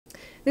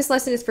This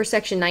lesson is for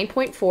section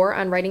 9.4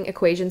 on writing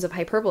equations of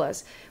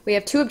hyperbolas. We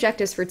have two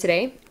objectives for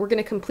today. We're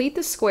going to complete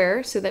the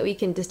square so that we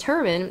can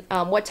determine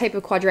what type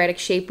of quadratic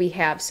shape we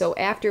have. So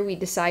after we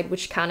decide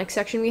which conic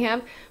section we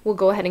have, we'll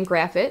go ahead and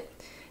graph it.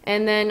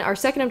 And then our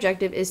second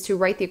objective is to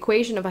write the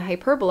equation of a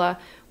hyperbola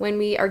when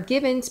we are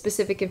given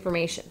specific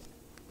information.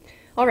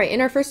 Alright,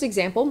 in our first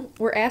example,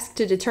 we're asked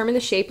to determine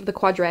the shape of the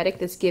quadratic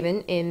that's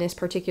given in this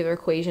particular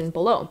equation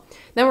below.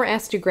 Then we're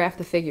asked to graph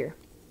the figure.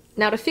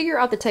 Now, to figure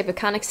out the type of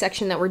conic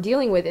section that we're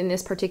dealing with in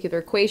this particular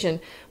equation,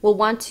 we'll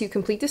want to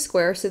complete the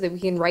square so that we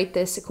can write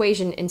this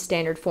equation in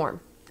standard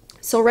form.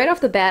 So right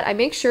off the bat, I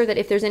make sure that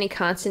if there's any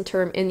constant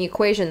term in the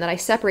equation that I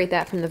separate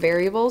that from the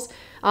variables,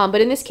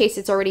 but in this case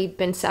it's already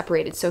been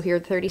separated. So here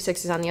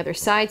 36 is on the other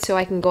side, so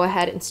I can go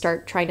ahead and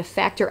start trying to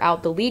factor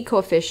out the lead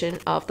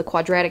coefficient of the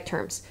quadratic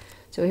terms.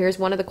 So here's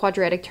one of the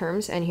quadratic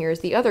terms, and here's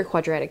the other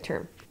quadratic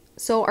term.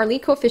 So our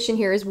lead coefficient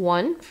here is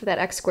 1 for that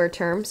x squared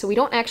term, so we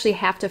don't actually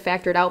have to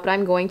factor it out, but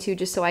I'm going to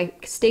just so I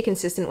stay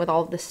consistent with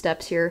all of the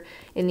steps here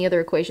in the other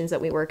equations that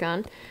we work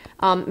on.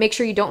 Make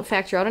sure you don't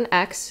factor out an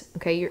x,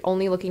 okay? You're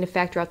only looking to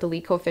factor out the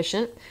lead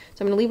coefficient.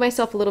 So I'm going to leave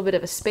myself a little bit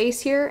of a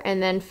space here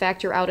and then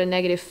factor out a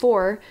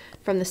 -4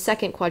 from the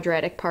second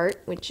quadratic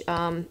part, which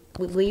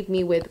would leave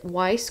me with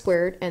y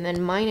squared and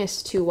then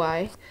minus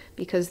 2y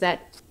because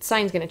that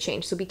sign's going to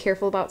change. So be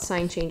careful about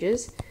sign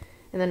changes.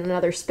 And then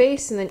another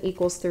space, and then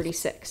equals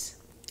 36.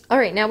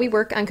 Alright, now we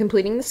work on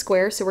completing the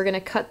square, so we're going to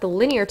cut the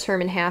linear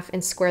term in half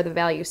and square the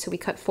value. So we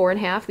cut 4 in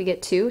half, we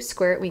get 2,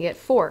 square it, we get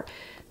 4.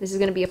 This is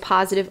going to be a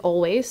positive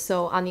always,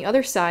 so on the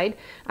other side,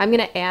 I'm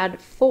going to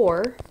add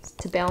 4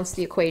 to balance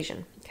the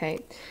equation. Okay.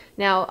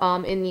 Now,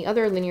 in the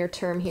other linear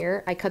term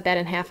here, I cut that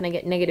in half and I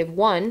get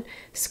 -1,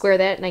 square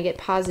that, and I get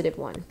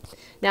 +1.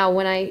 Now,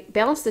 when I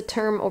balance the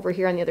term over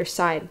here on the other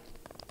side,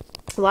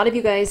 a lot of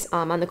you guys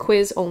on the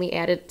quiz only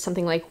added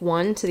something like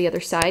 1 to the other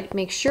side.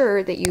 Make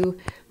sure that you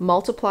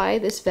multiply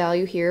this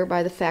value here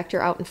by the factor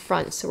out in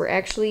front. So we're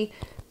actually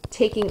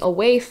taking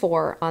away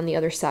 4 on the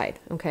other side,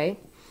 okay?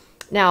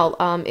 Now,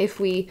 if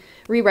we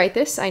rewrite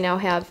this, I now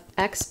have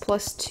x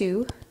plus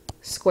 2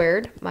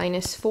 squared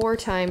minus 4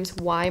 times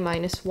y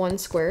minus 1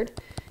 squared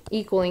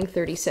equaling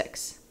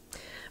 36.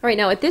 All right,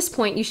 now at this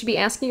point, you should be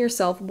asking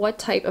yourself what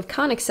type of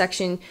conic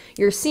section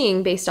you're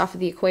seeing based off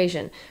of the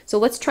equation. So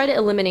let's try to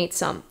eliminate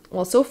some.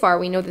 Well, so far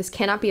we know this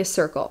cannot be a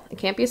circle. It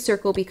can't be a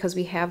circle because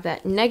we have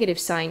that negative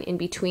sign in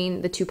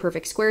between the two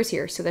perfect squares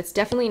here. So that's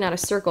definitely not a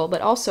circle,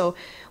 but also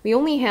we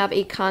only have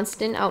a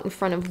constant out in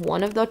front of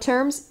one of the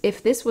terms.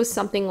 If this was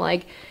something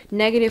like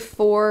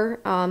 -4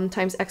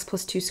 times x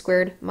plus 2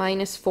 squared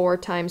minus 4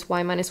 times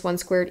y minus 1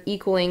 squared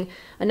equaling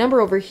a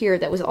number over here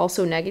that was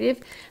also negative,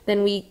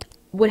 then we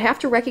would have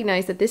to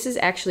recognize that this is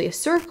actually a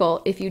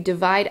circle if you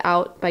divide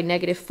out by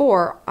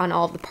 -4 on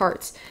all of the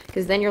parts,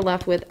 because then you're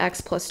left with x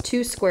plus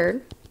 2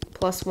 squared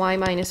plus y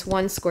minus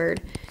 1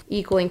 squared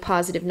equaling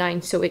 +9.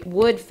 So it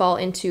would fall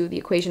into the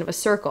equation of a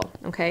circle,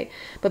 okay?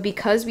 But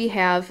because we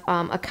have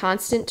a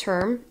constant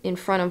term in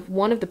front of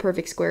one of the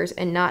perfect squares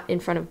and not in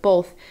front of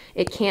both,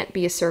 it can't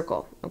be a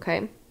circle,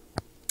 okay?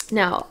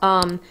 Now,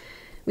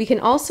 we can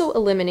also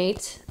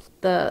eliminate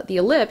the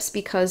ellipse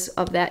because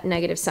of that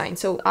negative sign.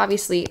 So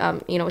obviously,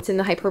 you know, it's in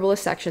the hyperbola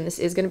section. This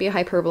is going to be a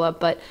hyperbola,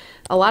 but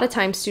a lot of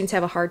times students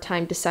have a hard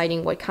time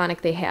deciding what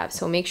conic they have.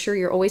 So make sure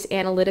you're always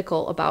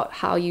analytical about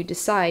how you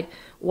decide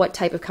what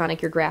type of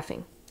conic you're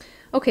graphing.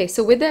 Okay,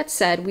 so with that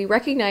said, we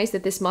recognize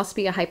that this must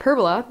be a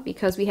hyperbola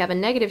because we have a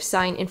negative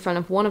sign in front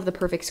of one of the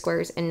perfect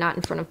squares and not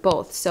in front of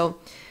both. So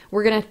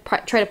we're going to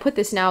try to put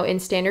this now in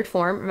standard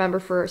form. Remember,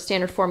 for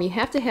standard form, you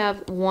have to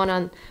have 1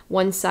 on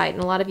one side,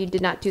 and a lot of you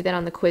did not do that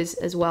on the quiz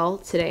as well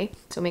today,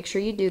 so make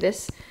sure you do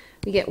this.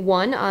 We get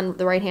 1 on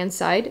the right-hand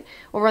side.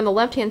 Over on the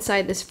left-hand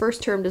side, this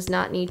first term does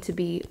not need to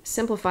be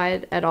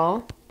simplified at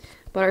all,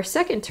 but our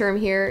second term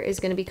here is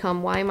going to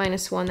become y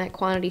minus 1, that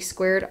quantity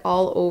squared,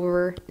 all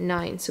over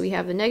 9. So we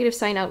have the negative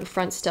sign out in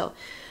front still.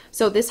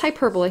 So this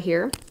hyperbola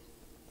here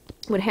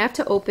would have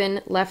to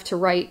open left to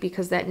right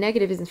because that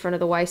negative is in front of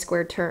the y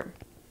squared term.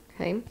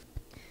 Okay.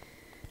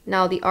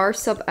 Now the r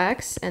sub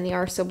x and the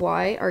r sub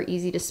y are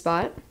easy to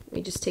spot.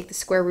 We just take the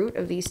square root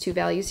of these two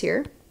values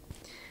here,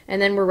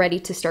 and then we're ready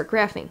to start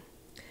graphing.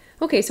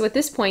 Okay, so at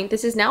this point,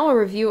 this is now a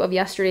review of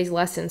yesterday's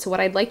lesson. So what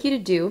I'd like you to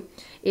do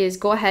is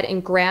go ahead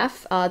and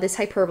graph this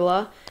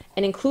hyperbola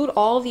and include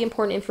all of the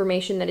important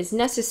information that is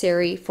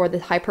necessary for the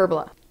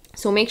hyperbola.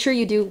 So make sure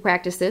you do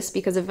practice this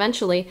because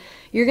eventually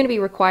you're going to be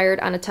required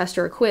on a test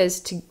or a quiz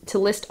to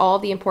list all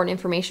the important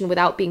information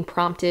without being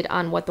prompted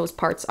on what those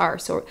parts are.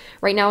 So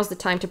right now is the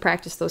time to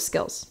practice those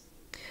skills.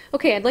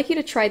 Okay, I'd like you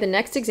to try the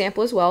next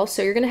example as well.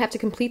 So you're going to have to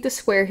complete the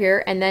square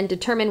here and then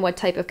determine what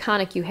type of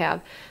conic you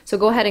have. So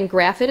go ahead and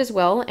graph it as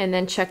well and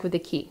then check with the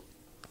key.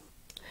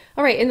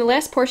 All right, in the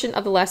last portion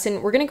of the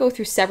lesson, we're going to go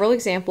through several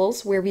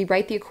examples where we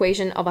write the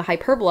equation of a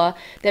hyperbola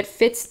that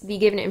fits the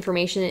given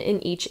information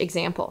in each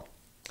example.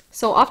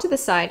 So off to the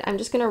side, I'm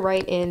just going to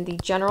write in the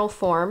general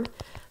form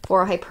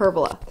for a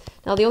hyperbola.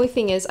 Now the only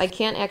thing is I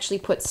can't actually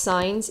put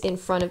signs in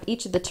front of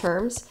each of the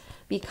terms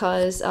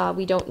because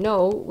we don't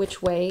know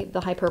which way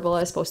the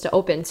hyperbola is supposed to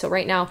open. So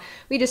right now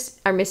we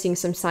just are missing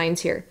some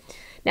signs here.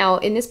 Now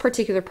in this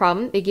particular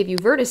problem, they give you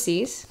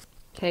vertices.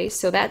 Okay,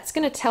 so that's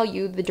going to tell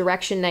you the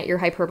direction that your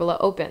hyperbola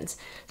opens.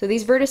 So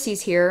these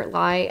vertices here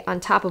lie on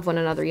top of one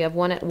another. You have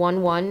one at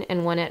 1, 1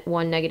 and one at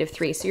 1,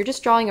 -3. So you're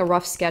just drawing a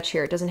rough sketch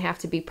here. It doesn't have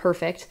to be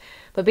perfect.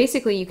 But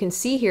basically you can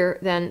see here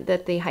then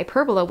that the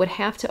hyperbola would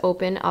have to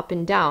open up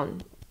and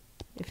down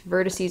if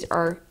vertices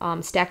are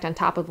stacked on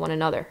top of one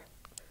another.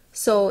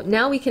 So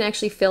now we can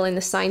actually fill in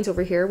the signs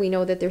over here. We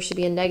know that there should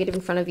be a negative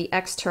in front of the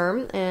x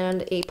term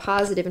and a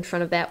positive in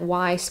front of that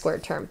y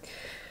squared term.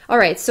 All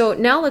right, so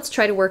now let's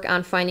try to work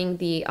on finding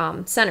the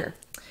center.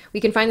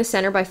 We can find the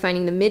center by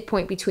finding the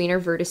midpoint between our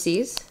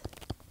vertices.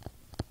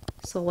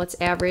 So let's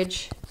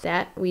average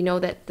that. We know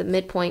that the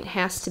midpoint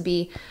has to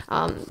be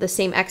the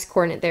same x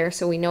coordinate there,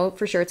 so we know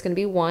for sure it's going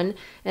to be 1.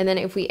 And then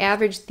if we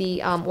average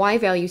the y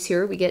values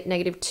here, we get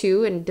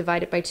 -2 and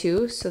divide it by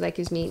 2, so that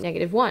gives me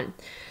 -1.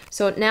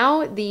 So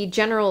now the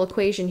general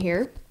equation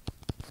here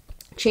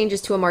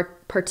changes to a more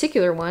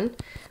particular one.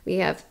 We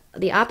have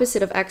the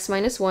opposite of x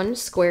minus 1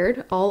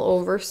 squared all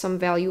over some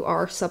value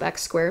r sub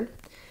x squared,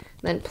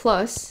 then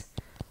plus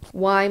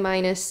y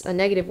minus a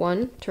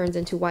 -1 turns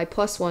into y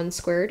plus 1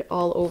 squared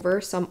all over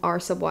some r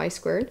sub y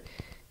squared,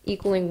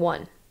 equaling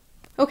 1.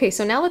 Okay,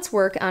 so now let's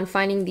work on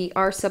finding the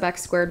r sub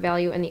x squared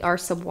value and the r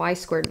sub y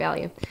squared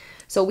value.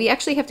 So we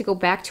actually have to go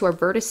back to our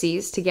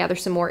vertices to gather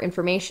some more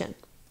information.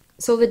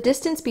 So the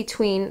distance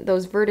between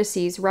those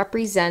vertices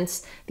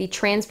represents the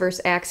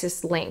transverse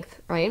axis length,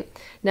 right?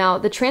 Now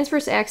the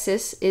transverse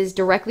axis is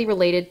directly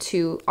related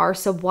to r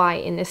sub y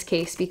in this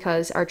case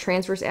because our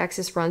transverse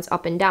axis runs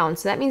up and down.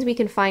 So that means we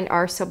can find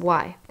r sub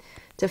y.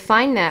 To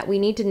find that, we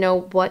need to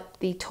know what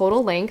the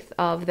total length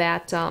of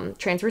that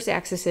transverse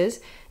axis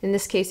is. In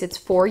this case, it's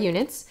 4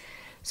 units.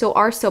 So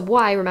r sub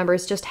y, remember,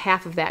 is just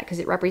half of that because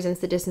it represents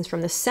the distance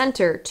from the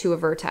center to a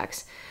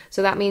vertex.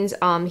 So that means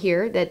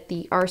here that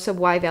the r sub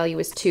y value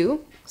is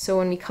 2. So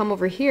when we come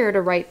over here to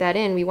write that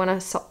in, we want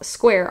to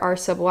square r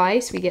sub y,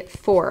 so we get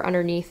 4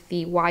 underneath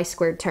the y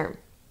squared term.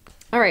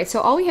 All right,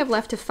 so all we have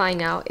left to find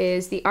now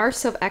is the r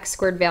sub x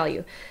squared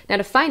value. Now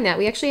to find that,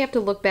 we actually have to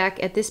look back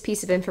at this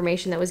piece of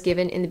information that was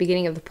given in the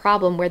beginning of the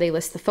problem where they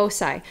list the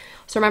foci.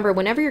 So remember,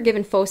 whenever you're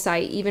given foci,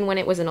 even when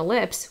it was an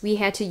ellipse, we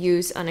had to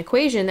use an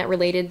equation that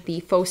related the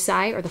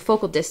foci, or the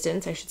focal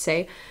distance, I should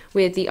say,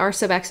 with the r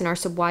sub x and r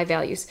sub y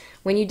values.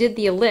 When you did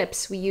the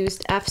ellipse, we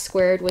used f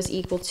squared was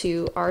equal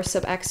to r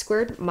sub x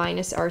squared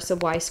minus r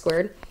sub y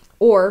squared,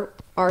 or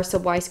r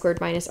sub y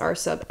squared minus r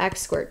sub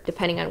x squared,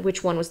 depending on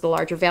which one was the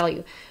larger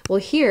value. Well,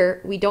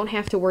 here we don't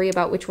have to worry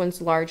about which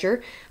one's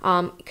larger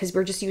because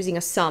we're just using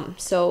a sum.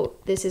 So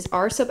this is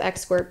r sub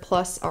x squared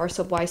plus r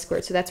sub y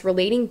squared. So that's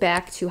relating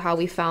back to how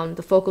we found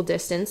the focal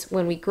distance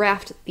when we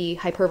graphed the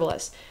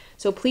hyperbolas.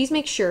 So please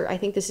make sure, I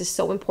think this is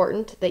so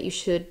important, that you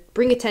should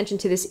bring attention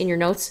to this in your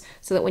notes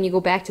so that when you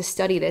go back to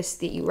study this,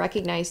 that you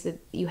recognize that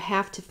you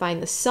have to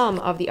find the sum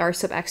of the r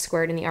sub x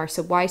squared and the r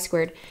sub y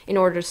squared in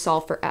order to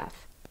solve for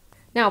f.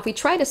 Now, if we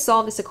try to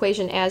solve this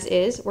equation as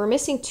is, we're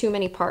missing too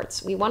many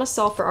parts. We want to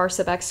solve for r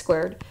sub x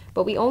squared,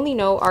 but we only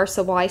know r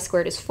sub y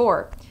squared is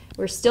 4.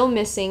 We're still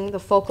missing the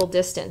focal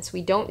distance.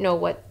 We don't know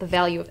what the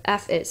value of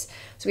f is.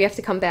 So we have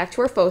to come back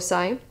to our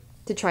foci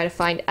to try to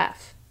find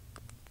f.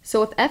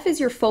 So if f is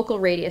your focal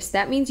radius,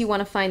 that means you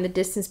want to find the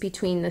distance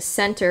between the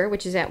center,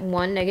 which is at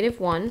 1,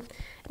 -1,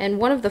 and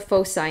one of the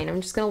foci. And I'm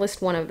just going to list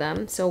one of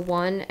them. So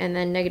 1 and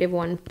then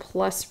 -1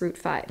 plus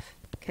 √5.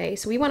 Okay,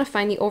 so we want to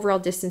find the overall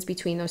distance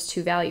between those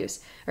two values,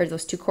 or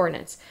those two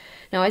coordinates.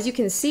 Now, as you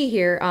can see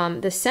here,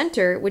 the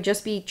center would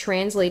just be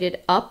translated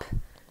up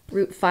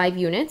 √5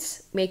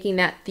 units, making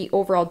that the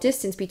overall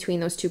distance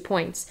between those 2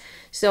 points.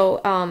 So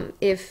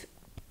if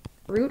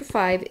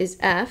 √5 is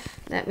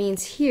f, that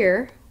means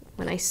here,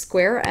 when I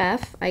square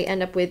f, I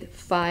end up with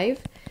 5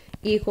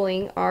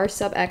 equaling r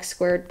sub x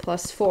squared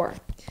plus 4.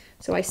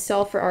 So I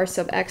solve for r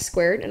sub x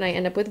squared and I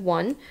end up with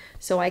 1.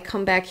 So I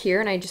come back here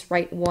and I just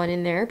write 1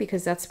 in there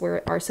because that's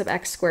where r sub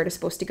x squared is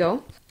supposed to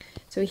go.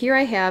 So here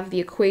I have the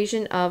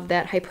equation of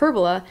that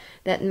hyperbola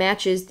that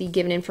matches the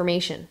given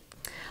information.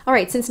 All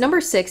right, since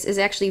number 6 is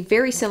actually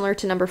very similar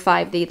to number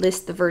 5, they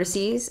list the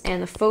vertices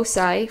and the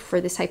foci for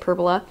this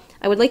hyperbola,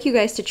 I would like you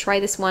guys to try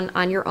this one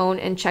on your own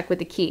and check with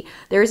the key.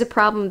 There is a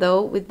problem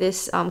though with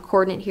this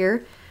coordinate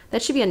here.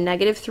 That should be a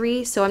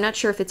 -3, so I'm not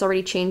sure if it's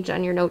already changed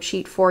on your note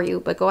sheet for you,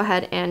 but go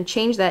ahead and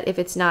change that if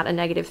it's not a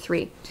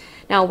 -3.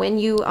 Now, when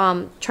you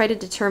try to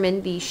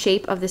determine the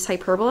shape of this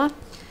hyperbola,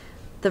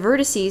 the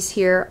vertices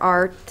here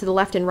are to the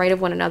left and right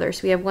of one another.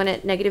 So we have one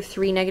at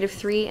 -3,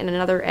 -3, and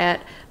another at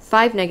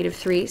 5,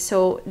 -3.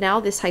 So now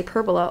this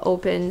hyperbola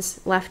opens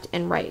left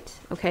and right.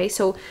 Okay,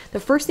 so the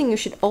first thing you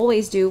should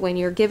always do when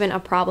you're given a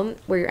problem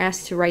where you're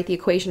asked to write the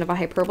equation of a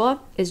hyperbola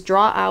is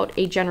draw out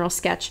a general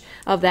sketch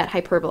of that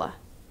hyperbola.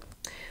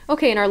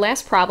 Okay, in our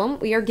last problem,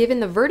 we are given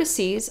the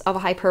vertices of a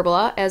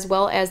hyperbola as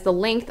well as the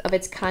length of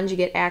its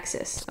conjugate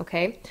axis,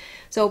 okay?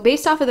 So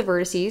based off of the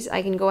vertices,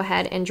 I can go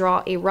ahead and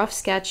draw a rough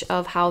sketch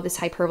of how this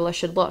hyperbola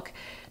should look.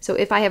 So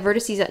if I have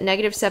vertices at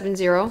negative 7,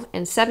 0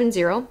 and 7,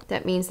 0,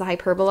 that means the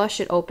hyperbola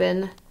should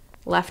open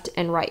left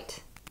and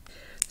right.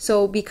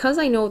 So because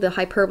I know the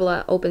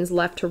hyperbola opens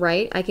left to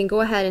right, I can go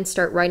ahead and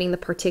start writing the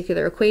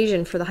particular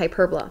equation for the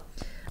hyperbola.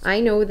 I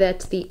know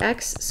that the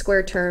x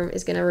squared term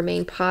is going to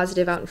remain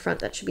positive out in front.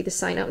 That should be the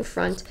sign out in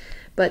front.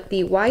 But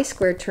the y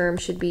squared term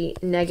should be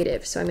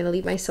negative. So I'm going to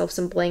leave myself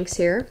some blanks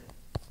here.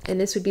 And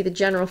this would be the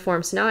general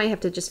form. So now I have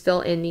to just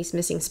fill in these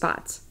missing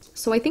spots.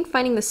 So I think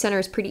finding the center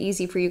is pretty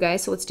easy for you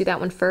guys. So let's do that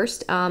one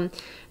first.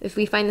 If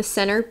we find the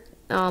center,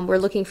 we're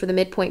looking for the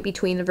midpoint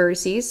between the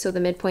vertices. So the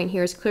midpoint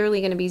here is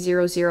clearly going to be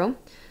 0, 0.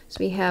 So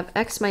we have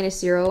x minus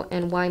 0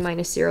 and y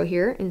minus 0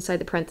 here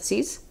inside the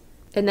parentheses.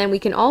 And then we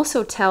can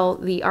also tell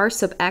the r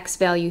sub x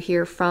value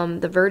here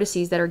from the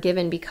vertices that are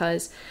given,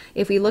 because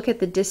if we look at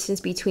the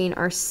distance between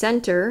our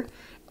center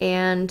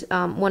and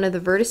one of the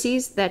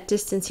vertices, that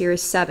distance here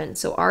is 7.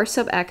 So r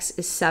sub x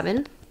is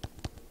 7,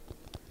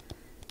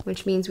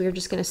 which means we're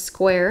just going to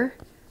square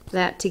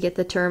that to get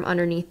the term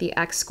underneath the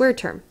x squared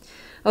term.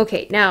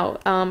 Okay,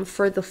 now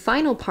for the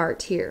final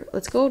part here,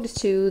 let's go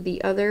to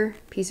the other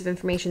piece of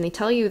information. They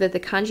tell you that the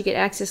conjugate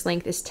axis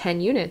length is 10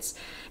 units,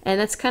 and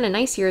that's kind of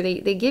nice here.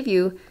 They give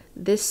you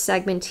this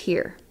segment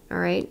here, all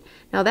right?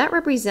 Now that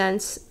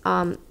represents,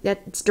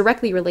 that's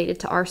directly related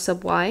to r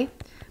sub y,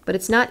 but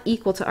it's not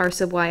equal to r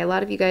sub y. A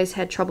lot of you guys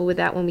had trouble with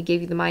that when we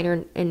gave you the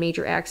minor and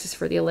major axis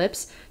for the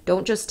ellipse.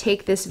 Don't just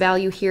take this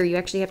value here. You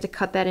actually have to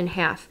cut that in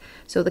half.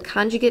 So the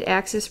conjugate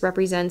axis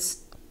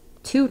represents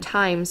 2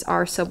 times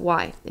r sub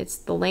y. It's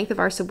the length of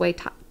r sub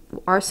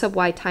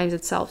y times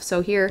itself.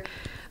 So here,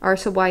 r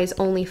sub y is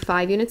only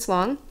 5 units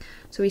long.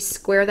 So we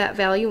square that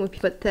value and we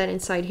put that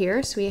inside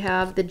here. So we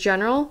have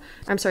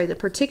the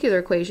particular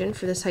equation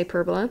for this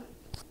hyperbola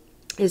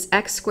is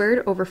x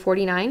squared over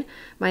 49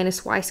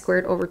 minus y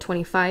squared over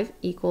 25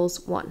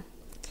 equals 1.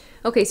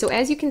 Okay, so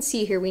as you can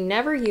see here, we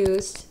never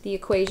used the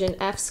equation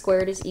f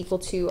squared is equal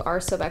to r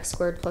sub x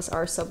squared plus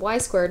r sub y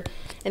squared,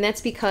 and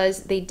that's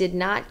because they did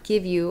not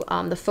give you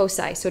the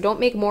foci. So don't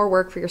make more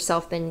work for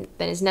yourself than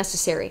is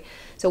necessary.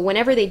 So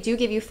whenever they do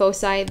give you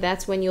foci,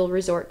 that's when you'll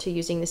resort to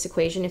using this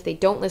equation. If they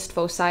don't list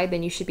foci,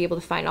 then you should be able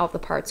to find all of the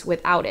parts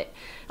without it.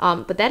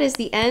 But that is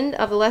the end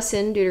of the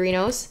lesson,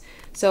 Deuterinos.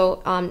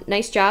 So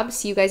nice job.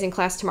 See you guys in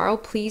class tomorrow.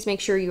 Please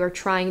make sure you are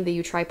trying the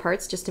you try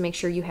parts just to make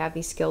sure you have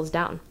these skills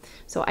down.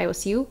 So I will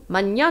see you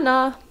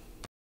mañana.